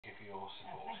your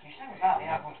support. Thank you. Shame about the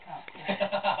adult cup.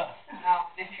 Now,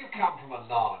 if you come from a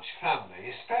large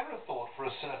family, spare a thought for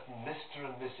a certain Mr.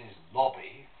 and Mrs.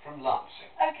 Lobby from Lancing.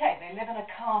 Okay, they live in a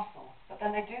castle, but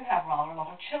then they do have rather a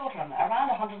lot of children,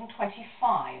 around 125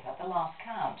 at the last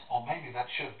count. Or maybe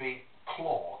that should be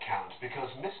claw count,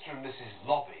 because Mr. and Mrs.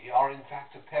 Lobby are in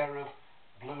fact a pair of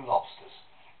blue lobsters.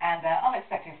 And their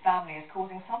unexpected family is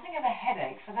causing something of a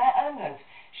headache for their owners.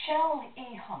 Shell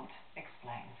E. Hunt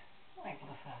explains.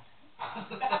 April the 1st.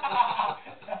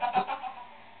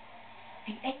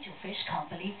 The angelfish can't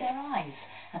believe their eyes,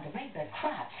 and the rainbow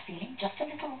crab's feeling just a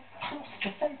little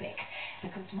claustrophobic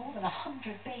because more than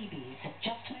 100 babies have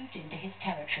just moved into his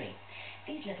territory.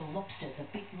 These little lobsters are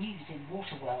big news in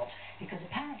Waterworld because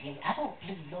apparently adult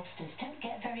blue lobsters don't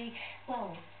get very,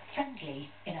 well, friendly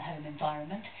in a home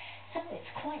environment, so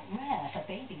it's quite rare for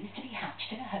babies to be hatched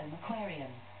in a home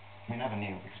aquarium. We never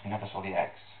knew because we never saw the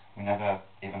eggs. We never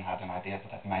even had an idea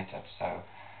that they'd mated, so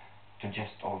to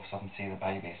just all of a sudden see the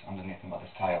babies underneath the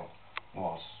mother's tail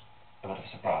was a bit of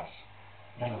a surprise.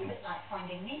 It's a little bit like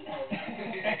Finding Nemo.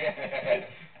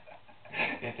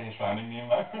 It is Finding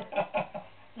Nemo.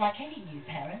 Like any new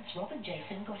parents, Rob and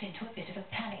Jason got into a bit of a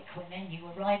panic when their new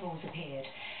arrivals appeared.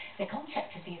 They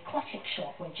contacted the aquatic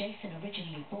shop where Jason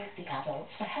originally bought the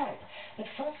adults for help, but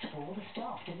first of all the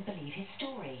staff didn't believe his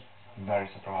story.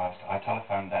 Very surprised. I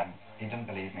telephoned them. He didn't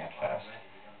believe me at first.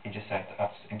 He just said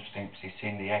that's interesting because he's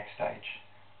seen the egg stage,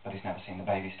 but he's never seen the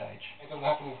baby stage. It doesn't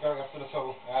happen very often at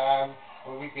all.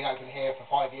 We've been open here for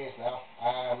 5 years now,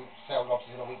 sell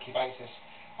lobsters on a weekly basis.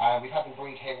 We've had them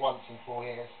breed here once in 4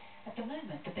 years. At the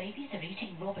moment, the babies are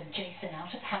eating Rob and Jason out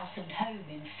of house and home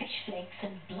in fish flakes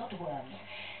and bloodworms.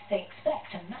 They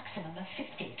expect a maximum of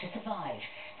 50 to survive,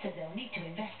 so they'll need to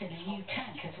invest in a new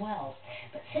tank as well.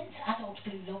 But since adult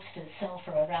blue lobsters sell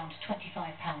for around £25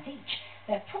 each,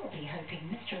 they're probably hoping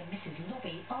Mr. and Mrs.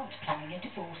 Lobby aren't planning a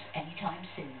divorce anytime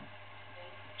soon.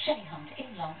 Shelley Hunt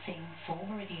in Lancing for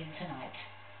Meridian Tonight.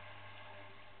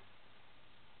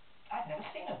 I've never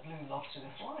seen a blue lobster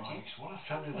before, had you? What a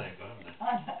family they've got, haven't they?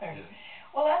 I know. Yeah.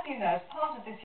 Well, as you know, as part of this